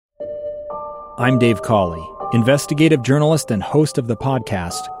I'm Dave Cawley, investigative journalist and host of the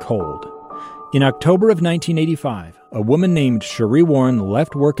podcast Cold. In October of 1985, a woman named Cherie Warren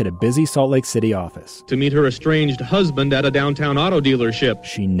left work at a busy Salt Lake City office to meet her estranged husband at a downtown auto dealership.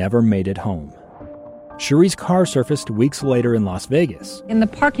 She never made it home. Cherie's car surfaced weeks later in Las Vegas. In the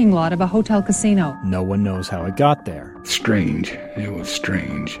parking lot of a hotel casino. No one knows how it got there. Strange. It was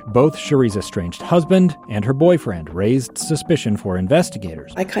strange. Both Cherie's estranged husband and her boyfriend raised suspicion for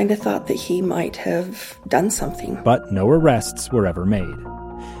investigators. I kind of thought that he might have done something. But no arrests were ever made.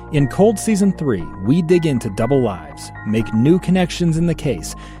 In Cold Season 3, we dig into double lives, make new connections in the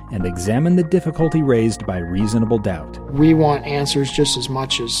case, and examine the difficulty raised by reasonable doubt. We want answers just as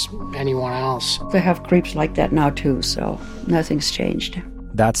much as anyone else. They have creeps like that now too, so nothing's changed.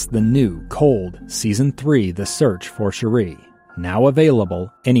 That's the new Cold Season 3, The Search for Cherie, now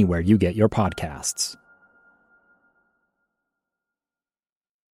available anywhere you get your podcasts.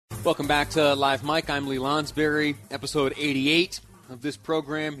 Welcome back to Live Mike. I'm Lee Lonsberry, episode 88 of this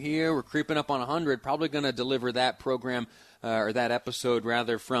program here. We're creeping up on 100. Probably going to deliver that program, or that episode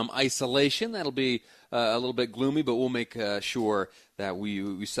rather, from isolation. That'll be a little bit gloomy, but we'll make sure that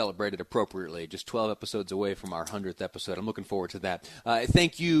we celebrate it appropriately. Just 12 episodes away from our 100th episode. I'm looking forward to that.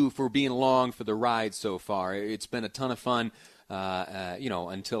 Thank you for being along for the ride so far. It's been a ton of fun.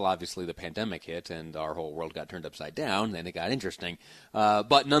 Until obviously the pandemic hit and our whole world got turned upside down, then it got interesting.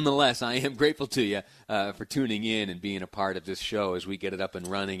 But nonetheless, I am grateful to you for tuning in and being a part of this show as we get it up and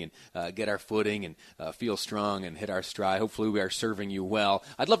running and get our footing and feel strong and hit our stride. Hopefully we are serving you well.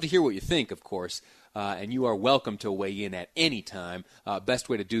 I'd love to hear what you think, of course. And you are welcome to weigh in at any time. Best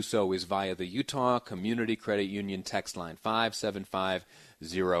way to do so is via the Utah Community Credit Union text line,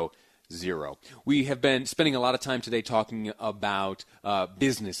 57500. We have been spending a lot of time today talking about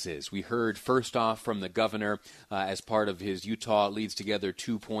businesses. We heard first off from the governor as part of his Utah Leads Together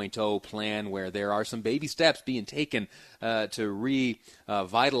 2.0 plan, where there are some baby steps being taken to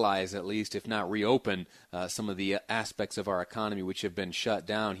revitalize, at least, if not reopen, some of the aspects of our economy which have been shut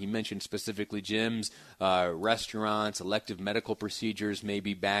down. He mentioned specifically gyms, restaurants, elective medical procedures may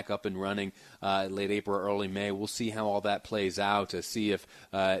be back up and running late April or early May. We'll see how all that plays out to see if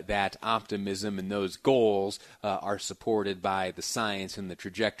that optimism and those goals are supported by the science and the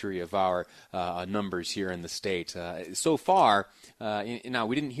trajectory of our numbers here in the state. So far, now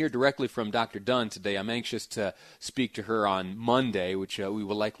we didn't hear directly from Dr. Dunn today. I'm anxious to speak to her on Monday, which we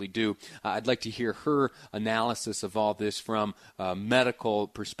will likely do. I'd like to hear her analysis of all this from a medical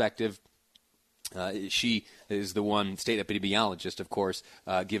perspective. She is the one state epidemiologist, of course,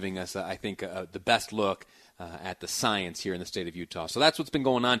 giving us, I think, the best look at the science here in the state of Utah. So that's what's been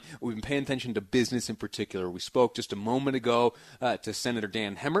going on. We've been paying attention to business in particular. We spoke just a moment ago to Senator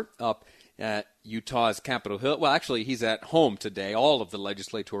Dan Hemmert up at Utah's Capitol Hill. Well, actually, he's at home today. All of the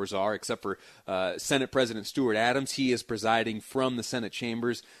legislators are, except for Senate President Stuart Adams. He is presiding from the Senate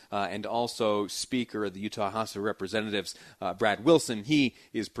chambers, and also Speaker of the Utah House of Representatives, Brad Wilson. He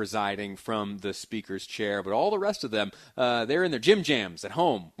is presiding from the Speaker's chair. But all the rest of them, they're in their gym jams at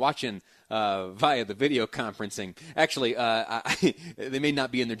home watching via the video conferencing. Actually, they may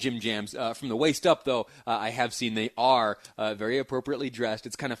not be in their gym jams. From the waist up, though, I have seen they are very appropriately dressed.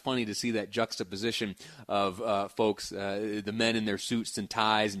 It's kind of funny to see that juxtaposition of folks, the men in their suits and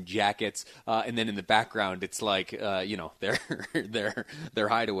ties and jackets, and then in the background, it's like, their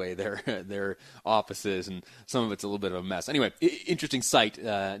hideaway, their offices, and some of it's a little bit of a mess. Anyway, interesting sight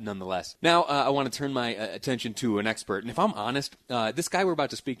nonetheless. Now, I want to turn my attention to an expert, and if I'm honest, this guy we're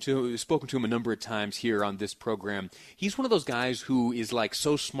about to speak to, spoken to him a number of times here on this program. He's one of those guys who is like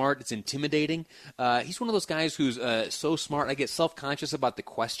so smart it's intimidating. He's one of those guys who's so smart I get self-conscious about the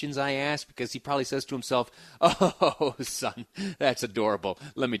questions I ask, because he probably says to himself, "Oh, son, that's adorable.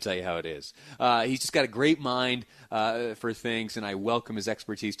 Let me tell you how it is." He's just got a great mind for things, and I welcome his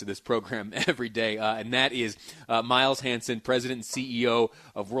expertise to this program every day. And that is Miles Hansen, President and CEO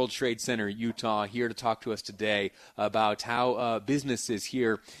of World Trade Center Utah, here to talk to us today about how businesses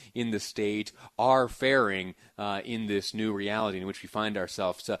here in the state are faring in this new reality in which we find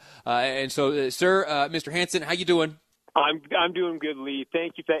ourselves. Sir, Mr. Hansen, how you doing? I'm doing good, Lee.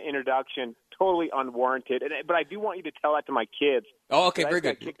 Thank you for that introduction. Totally unwarranted, but I do want you to tell that to my kids. Oh, okay, very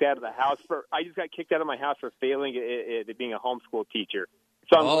good. I just got kicked out of my house for failing at being a homeschool teacher.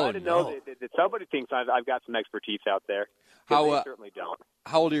 So I'm glad to know that somebody thinks I've got some expertise out there. They certainly don't.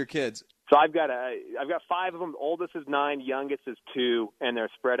 How old are your kids? So I've got 5 of them. Oldest is 9, youngest is 2, and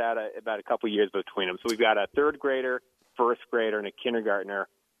they're spread out about a couple years between them. So we've got a 3rd grader, 1st grader, and a kindergartner.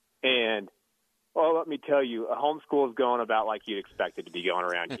 And let me tell you, a homeschool is going about like you'd expect it to be going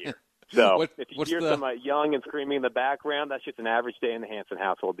around here. So if you hear some yelling and screaming in the background, that's just an average day in the Hansen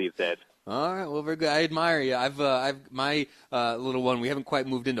household these days. All right, well, very good. I admire you. I've my little one. We haven't quite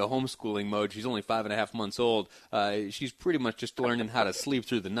moved into homeschooling mode. She's only 5.5 months old. She's pretty much just learning how to sleep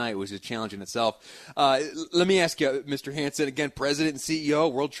through the night, which is a challenge in itself. Let me ask you, Mr. Hansen, again, President and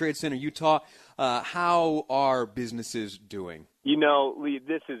CEO, World Trade Center, Utah. How are businesses doing? You know, Lee,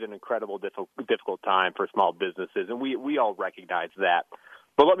 this is an incredible, difficult time for small businesses, and we all recognize that.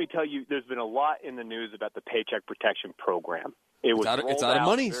 But let me tell you, there's been a lot in the news about the Paycheck Protection Program. It's out of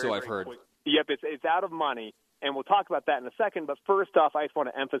money, so I've heard. Yep, it's out of money, and we'll talk about that in a second. But first off, I just want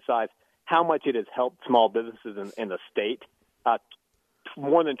to emphasize how much it has helped small businesses in the state.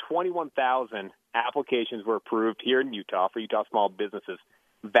 More than 21,000 applications were approved here in Utah for Utah small businesses,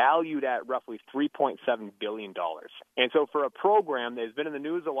 valued at roughly $3.7 billion. And so for a program that has been in the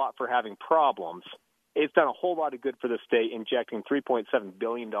news a lot for having problems, it's done a whole lot of good for the state, injecting $3.7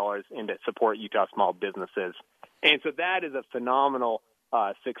 billion into support Utah small businesses. And so that is a phenomenal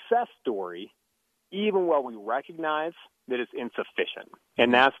success story, even while we recognize that it's insufficient.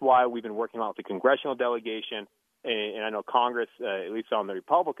 And that's why we've been working on with the congressional delegation, and I know Congress, at least on the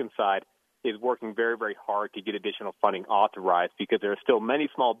Republican side, is working very, very hard to get additional funding authorized, because there are still many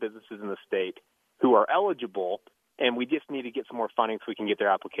small businesses in the state who are eligible, and we just need to get some more funding so we can get their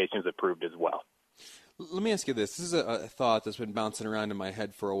applications approved as well. Let me ask you this. This is a thought that's been bouncing around in my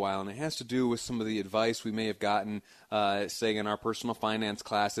head for a while, and it has to do with some of the advice we may have gotten, say, in our personal finance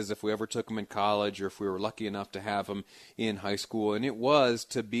classes, if we ever took them in college or if we were lucky enough to have them in high school. And it was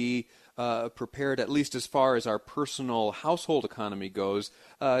to be prepared, at least as far as our personal household economy goes,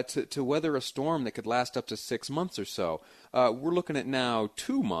 to weather a storm that could last up to 6 months or so. We're looking at now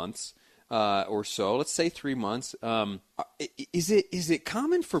 2 months. Or so, let's say 3 months. Is it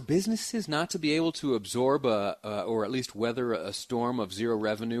common for businesses not to be able to absorb or at least weather a storm of zero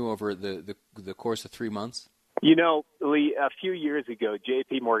revenue over the course of 3 months? You know, Lee, a few years ago,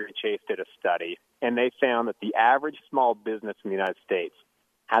 J.P. Morgan Chase did a study, and they found that the average small business in the United States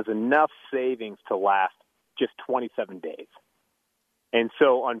has enough savings to last just 27 days. And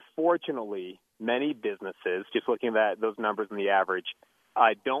so, unfortunately, many businesses, just looking at those numbers in the average,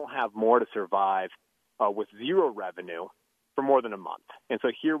 don't have more to survive with zero revenue for more than a month. And so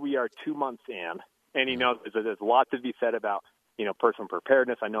here we are 2 months in, and, you know, there's a lot to be said about, you know, personal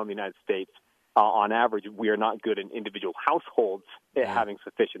preparedness. I know in the United States, on average, we are not good in individual households at having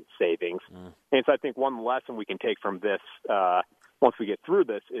sufficient savings. And so I think one lesson we can take from this, once we get through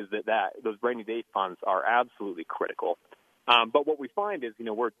this, is that those rainy day funds are absolutely critical. But what we find is, you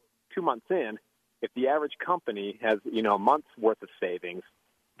know, we're 2 months in. If the average company has, you know, a month's worth of savings,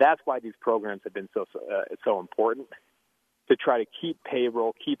 that's why these programs have been so important, to try to keep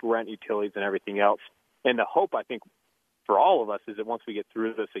payroll, keep rent, utilities, and everything else. And the hope, I think, for all of us is that once we get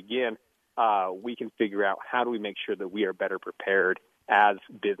through this again, we can figure out how do we make sure that we are better prepared as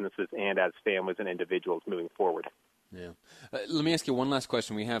businesses and as families and individuals moving forward. Yeah. Let me ask you one last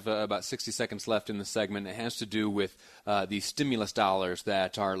question. We have about 60 seconds left in the segment. It has to do with the stimulus dollars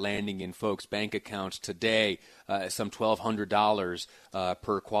that are landing in folks' bank accounts today, some $1,200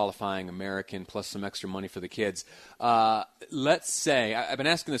 per qualifying American, plus some extra money for the kids. Let's say, I've been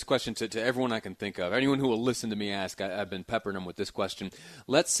asking this question to everyone I can think of, anyone who will listen to me ask. I've been peppering them with this question.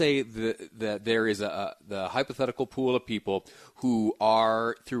 Let's say that there is the hypothetical pool of people who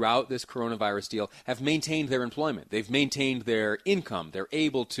are, throughout this coronavirus deal, have maintained their employment. They've maintained their income. They're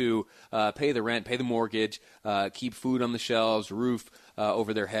able to pay the rent, pay the mortgage, keep food on the shelves, roof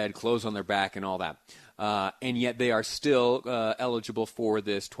over their head, clothes on their back, and all that. And yet they are still eligible for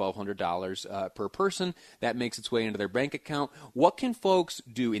this $1,200 per person. That makes its way into their bank account. What can folks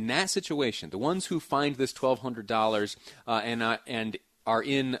do in that situation, the ones who find this $1,200 and are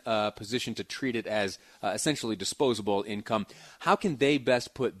in a position to treat it as essentially disposable income, how can they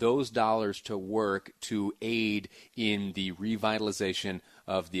best put those dollars to work to aid in the revitalization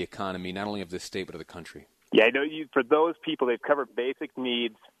of the economy, not only of this state but of the country? Yeah, I know for those people, they've covered basic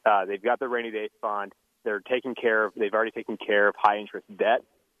needs. They've got the rainy day fund. They've already taken care of high interest debt.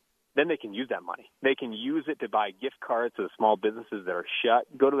 Then they can use that money. They can use it to buy gift cards to the small businesses that are shut.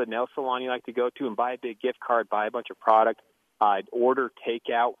 Go to the nail salon you like to go to and buy a big gift card, buy a bunch of product. Order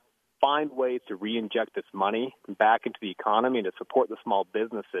takeout, find ways to re-inject this money back into the economy and to support the small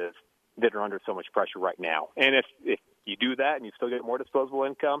businesses that are under so much pressure right now. And if you do that and you still get more disposable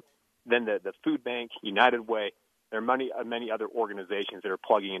income, then the Food Bank, United Way, there are many other organizations that are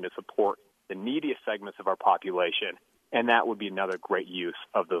plugging in to support the neediest segments of our population. and that would be another great use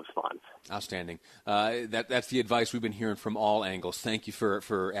of those funds. Outstanding. That's the advice we've been hearing from all angles. Thank you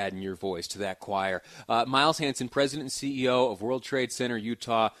for adding your voice to that choir. Miles Hansen, President and CEO of World Trade Center,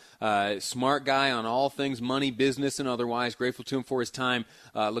 Utah. Smart guy on all things money, business, and otherwise. Grateful to him for his time.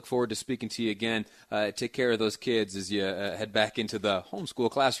 Look forward to speaking to you again. Take care of those kids as you head back into the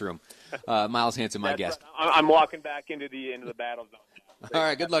homeschool classroom. Miles Hansen, my guest. Right. I'm walking back into the battle zone. All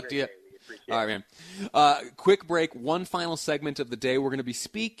right, good luck to you. All right, man. Quick break. One final segment of the day. We're going to be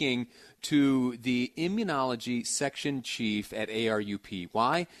speaking to the immunology section chief at ARUP.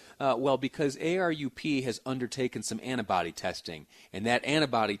 Why? Well, because ARUP has undertaken some antibody testing, and that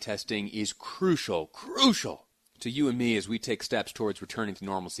antibody testing is crucial to you and me as we take steps towards returning to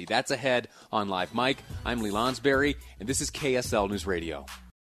normalcy. That's ahead on Live Mike. I'm Lee Lonsberry, and this is KSL News Radio.